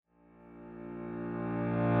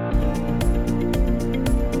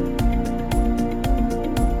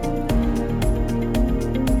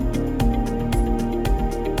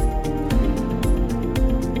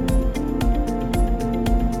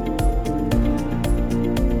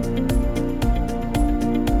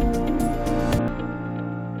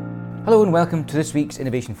Hello and welcome to this week's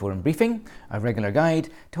Innovation Forum briefing, a regular guide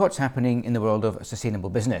to what's happening in the world of sustainable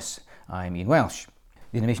business. I'm Ian Welsh.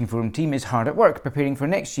 The Innovation Forum team is hard at work preparing for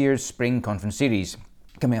next year's spring conference series.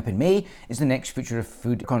 Coming up in May is the next Future of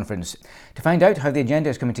Food conference. To find out how the agenda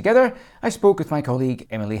is coming together, I spoke with my colleague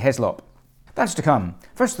Emily Heslop. That's to come.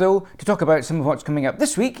 First though, to talk about some of what's coming up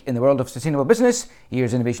this week in the world of sustainable business,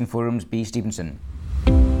 here's Innovation Forum's Bea Stevenson.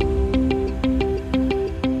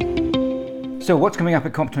 So what's coming up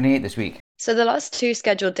at COP28 this week? So the last two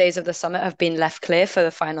scheduled days of the summit have been left clear for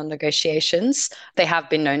the final negotiations. They have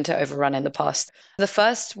been known to overrun in the past. The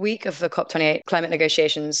first week of the COP28 climate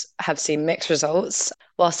negotiations have seen mixed results.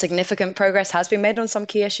 While significant progress has been made on some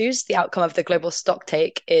key issues, the outcome of the global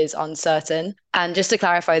stocktake is uncertain. And just to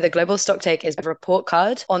clarify, the global stocktake is a report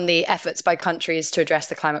card on the efforts by countries to address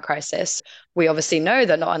the climate crisis. We obviously know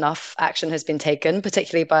that not enough action has been taken,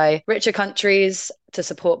 particularly by richer countries, to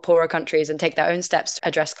support poorer countries and take their own steps to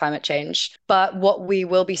address climate change. But what we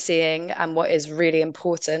will be seeing, and what is really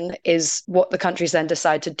important, is what the countries then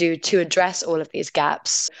decide to do to address all of these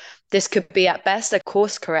gaps. This could be at best a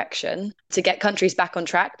course correction to get countries back on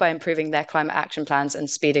track by improving their climate action plans and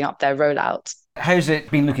speeding up their rollout. How's it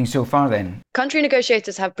been looking so far then? Country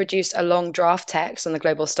negotiators have produced a long draft text on the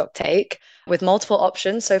global stocktake with multiple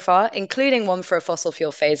options so far, including one for a fossil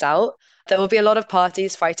fuel phase out. There will be a lot of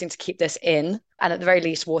parties fighting to keep this in, and at the very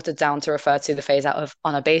least watered down to refer to the phase out of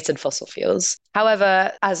unabated fossil fuels.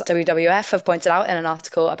 However, as WWF have pointed out in an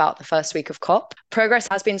article about the first week of COP, progress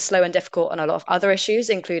has been slow and difficult on a lot of other issues,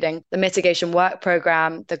 including the mitigation work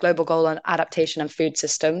programme, the global goal on adaptation and food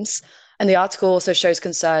systems. And the article also shows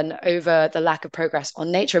concern over the lack of progress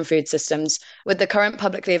on nature and food systems, with the current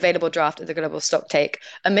publicly available draft of the global stocktake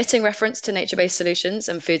omitting reference to nature-based solutions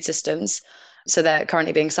and food systems. So they're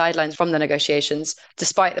currently being sidelined from the negotiations,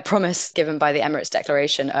 despite the promise given by the Emirates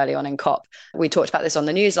Declaration early on in COP. We talked about this on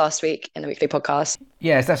the news last week in the weekly podcast.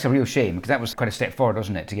 Yes, that's a real shame, because that was quite a step forward,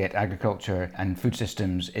 wasn't it, to get agriculture and food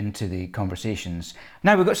systems into the conversations.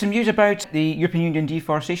 Now, we've got some news about the European Union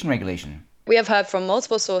deforestation regulation. We have heard from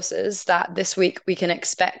multiple sources that this week we can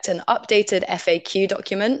expect an updated FAQ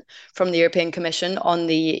document from the European Commission on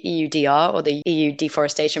the EUDR, or the EU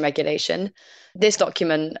Deforestation Regulation. This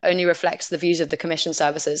document only reflects the views of the Commission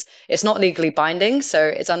services. It's not legally binding, so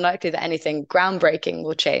it's unlikely that anything groundbreaking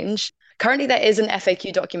will change. Currently, there is an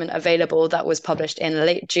FAQ document available that was published in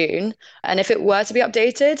late June. And if it were to be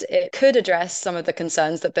updated, it could address some of the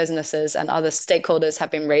concerns that businesses and other stakeholders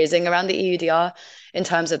have been raising around the EUDR in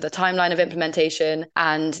terms of the timeline of implementation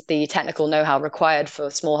and the technical know-how required for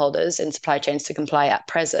smallholders in supply chains to comply at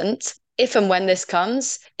present. If and when this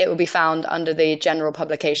comes, it will be found under the general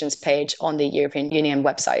publications page on the European Union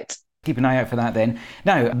website. Keep an eye out for that then.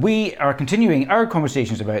 Now, we are continuing our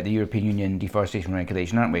conversations about the European Union deforestation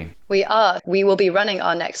regulation, aren't we? We are. We will be running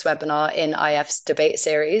our next webinar in IF's debate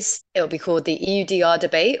series. It will be called the EUDR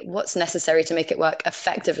debate, What's Necessary to Make It Work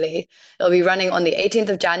Effectively. It will be running on the 18th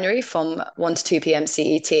of January from 1 to 2 p.m.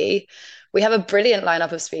 CET. We have a brilliant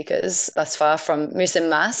lineup of speakers thus far from Musim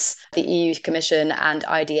Mas, the EU Commission and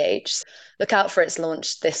IDH. Look out for its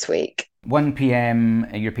launch this week. 1 p.m.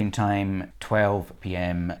 European time, 12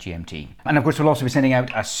 p.m. GMT. And of course, we'll also be sending out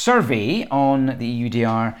a survey on the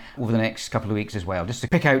EUDR over the next couple of weeks as well, just to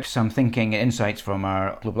pick out some thinking and insights from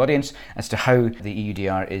our global audience as to how the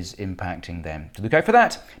EUDR is impacting them. So look out for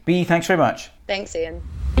that. Bea, thanks very much. Thanks, Ian.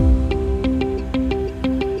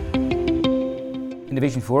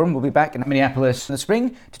 Innovation Forum will be back in Minneapolis in the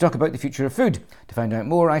spring to talk about the future of food. To find out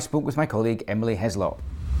more, I spoke with my colleague Emily Heslop.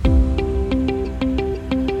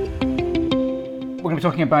 We're going to be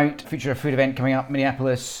talking about Future of Food event coming up in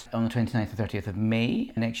Minneapolis on the 29th and 30th of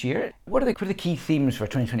May next year. What are the key themes for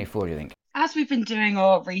 2024, do you think? As we've been doing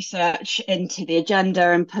our research into the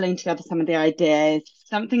agenda and pulling together some of the ideas,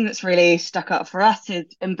 something that's really stuck up for us is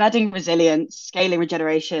embedding resilience, scaling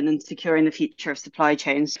regeneration, and securing the future of supply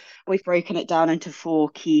chains. We've broken it down into 4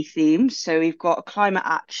 key themes. So we've got climate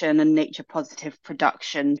action and nature positive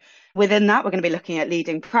production. Within that, we're going to be looking at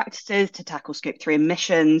leading practices to tackle Scope 3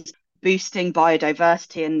 emissions, boosting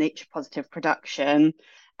biodiversity and nature positive production.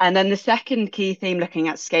 And then the second key theme, looking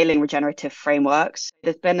at scaling regenerative frameworks.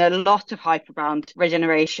 There's been a lot of hype around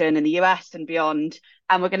regeneration in the US and beyond.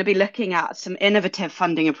 And we're going to be looking at some innovative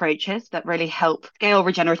funding approaches that really help scale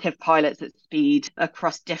regenerative pilots at speed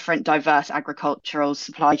across different diverse agricultural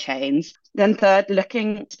supply chains. Then third,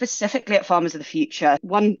 looking specifically at farmers of the future.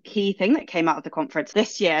 One key thing that came out of the conference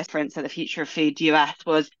this year, for instance, at the Future of Food US,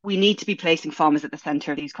 was we need to be placing farmers at the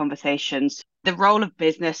centre of these conversations. the role of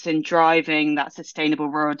business in driving that sustainable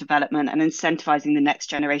rural development and incentivizing the next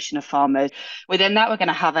generation of farmers. Within that, we're going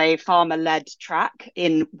to have a farmer-led track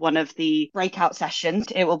in one of the breakout sessions.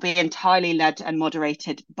 It will be entirely led and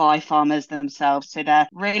moderated by farmers themselves. So they're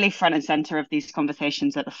really front and center of these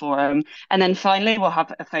conversations at the forum. And then finally, we'll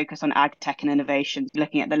have a focus on ag tech and innovation,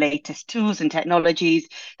 looking at the latest tools and technologies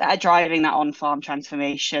that are driving that on-farm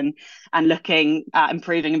transformation and looking at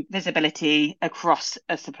improving visibility across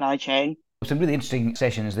a supply chain. Some really interesting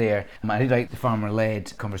sessions there. I really like the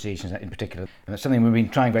farmer-led conversations in particular. And that's something we've been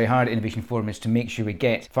trying very hard at Innovation Forum, is to make sure we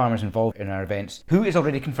get farmers involved in our events. Who is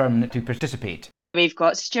already confirmed to participate? We've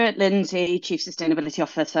got Stuart Lindsay, Chief Sustainability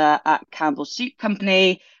Officer at Campbell's Soup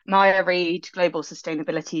Company, Maya Reid, Global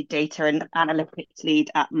Sustainability Data and Analytics Lead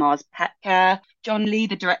at Mars Pet Care, John Lee,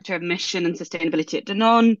 the Director of Mission and Sustainability at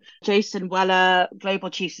Danone, Jason Weller, Global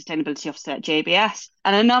Chief Sustainability Officer at JBS,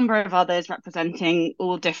 and a number of others representing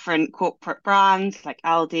all different corporate brands like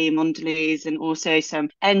Aldi, Mondelez, and also some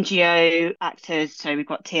NGO actors. So we've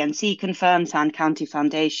got TNC confirmed, Sand County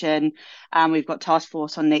Foundation, and we've got Task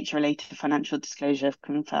Force on Nature-Related Financial Disclosure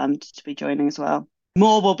confirmed to be joining as well.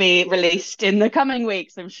 More will be released in the coming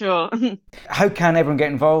weeks, I'm sure. How can everyone get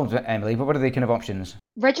involved, Emily? What are the kind of options?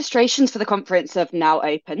 Registrations for the conference have now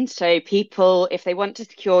opened. So people, if they want to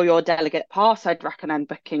secure your delegate pass, I'd recommend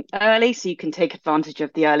booking early so you can take advantage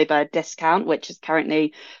of the early bird discount, which is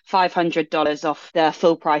currently $500 off the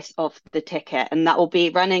full price of the ticket. And that will be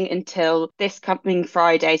running until this coming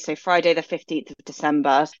Friday, so Friday the 15th of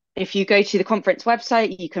December. If you go to the conference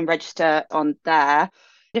website, you can register on there.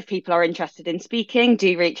 If people are interested in speaking,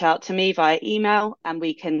 do reach out to me via email and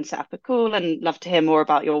we can set up a call, and love to hear more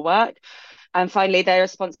about your work. And finally, there are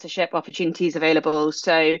sponsorship opportunities available.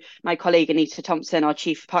 So my colleague Anita Thompson, our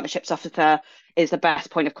Chief Partnerships Officer, is the best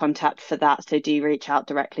point of contact for that. So do reach out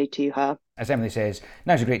directly to her. As Emily says,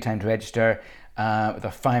 now's a great time to register with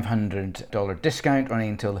a $500 discount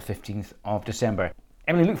running until the 15th of December.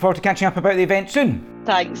 Emily, look forward to catching up about the event soon.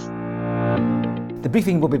 Thanks. The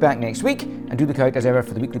briefing will be back next week, and do look out as ever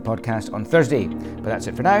for the weekly podcast on Thursday. But that's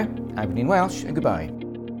it for now. I've been Ian Welsh, and goodbye.